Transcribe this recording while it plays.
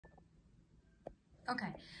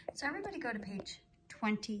Okay, so everybody go to page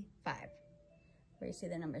 25, where you see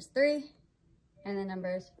the numbers 3 and the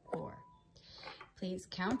numbers 4. Please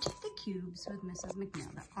count the cubes with Mrs.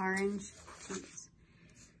 McNeil, the orange cubes.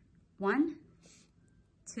 1,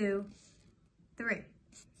 2, 3.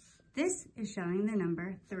 This is showing the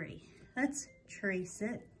number 3. Let's trace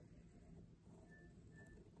it.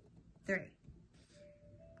 3.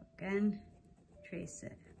 Again, trace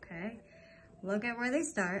it, okay? Look at where they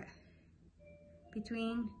start.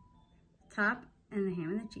 Between the top and the ham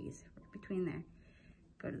and the cheese, right between there.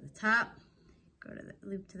 Go to the top, go to the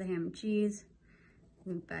loop to the ham and cheese,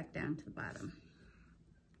 loop back down to the bottom.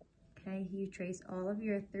 Okay, you trace all of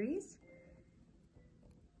your 3s.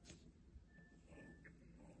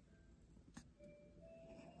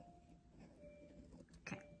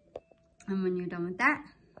 Okay, and when you're done with that,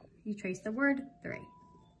 you trace the word 3.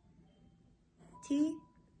 T,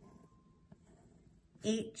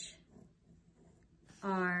 H,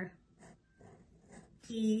 R,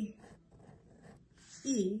 E,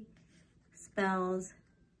 E spells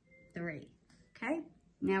 3, okay?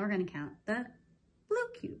 Now we're gonna count the blue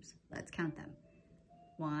cubes. Let's count them.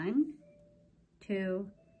 1, 2,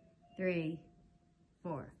 3,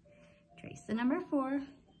 4. Trace the number 4,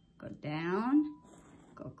 go down,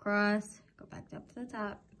 go across, go back up to the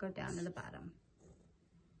top, go down to the bottom.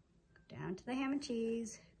 Go down to the ham and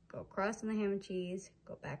cheese, go across on the ham and cheese,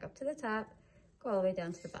 go back up to the top, go all the way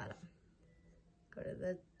down to the bottom. Go to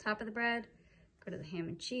the top of the bread, go to the ham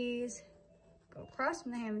and cheese, go across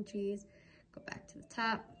from the ham and cheese, go back to the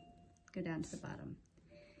top, go down to the bottom.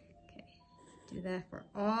 Okay, do that for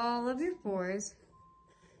all of your 4s.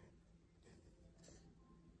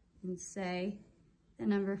 And say the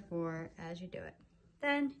number 4 as you do it.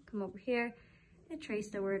 Then come over here and trace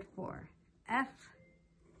the word 4. F,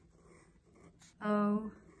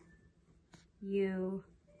 O, U,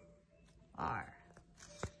 R.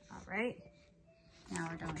 All right, now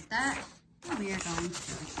we're done with that. And we are going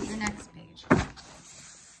to go to the next page.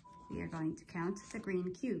 We are going to count the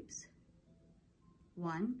green cubes.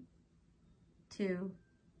 1, 2,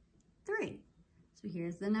 3. So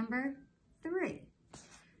here's the number 3.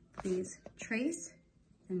 Please trace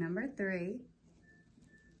the number 3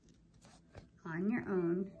 on your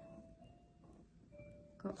own.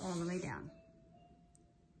 Go all the way down.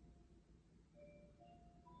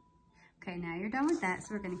 Okay, now you're done with that,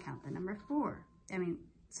 so we're gonna count the number 4.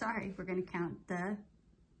 We're gonna count the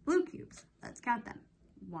blue cubes. Let's count them.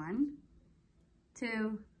 1,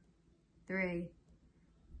 2, 3,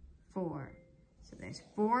 4. So there's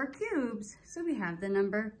 4 cubes, so we have the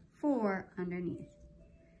number 4 underneath.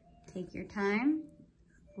 Take your time,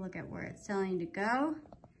 look at where it's telling you to go,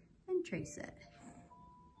 and trace it.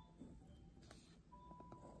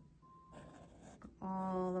 Go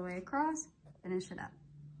all the way across, finish it up.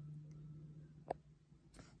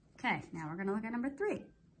 Okay, now we're gonna look at number 3,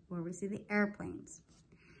 where we see the airplanes.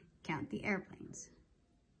 Count the airplanes.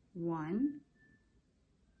 1,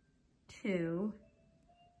 2,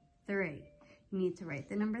 3. You need to write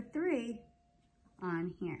the number 3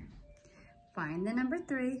 on here. Find the number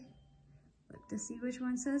 3, look to see which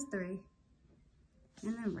one says 3,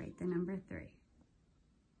 and then write the number 3.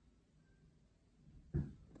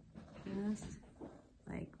 Just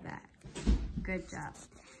like that. Good job.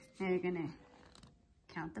 Now you're gonna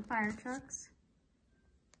count the fire trucks.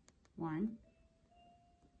 1,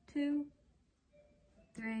 2,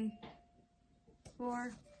 3,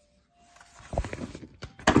 4.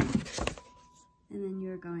 And then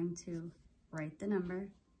you're going to write the number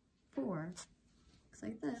 4, looks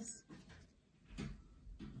like this,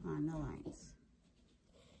 on the lines.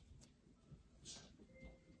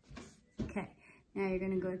 Okay, now you're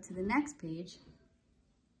gonna go to the next page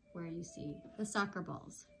where you see the soccer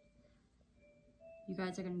balls. You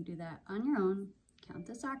guys are gonna do that on your own. Count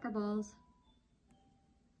the soccer balls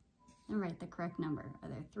and write the correct number. Are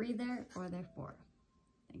there 3 there or are there 4?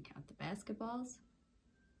 Then count the basketballs,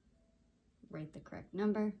 write the correct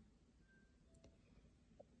number.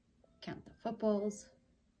 Count the footballs,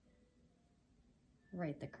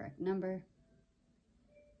 write the correct number.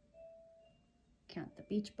 Count the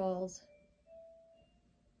beach balls,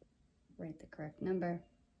 write the correct number.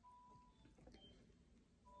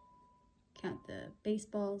 Count the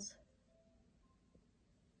baseballs,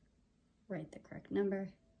 write the correct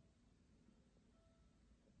number.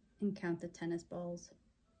 And count the tennis balls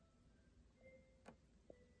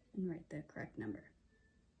and write the correct number.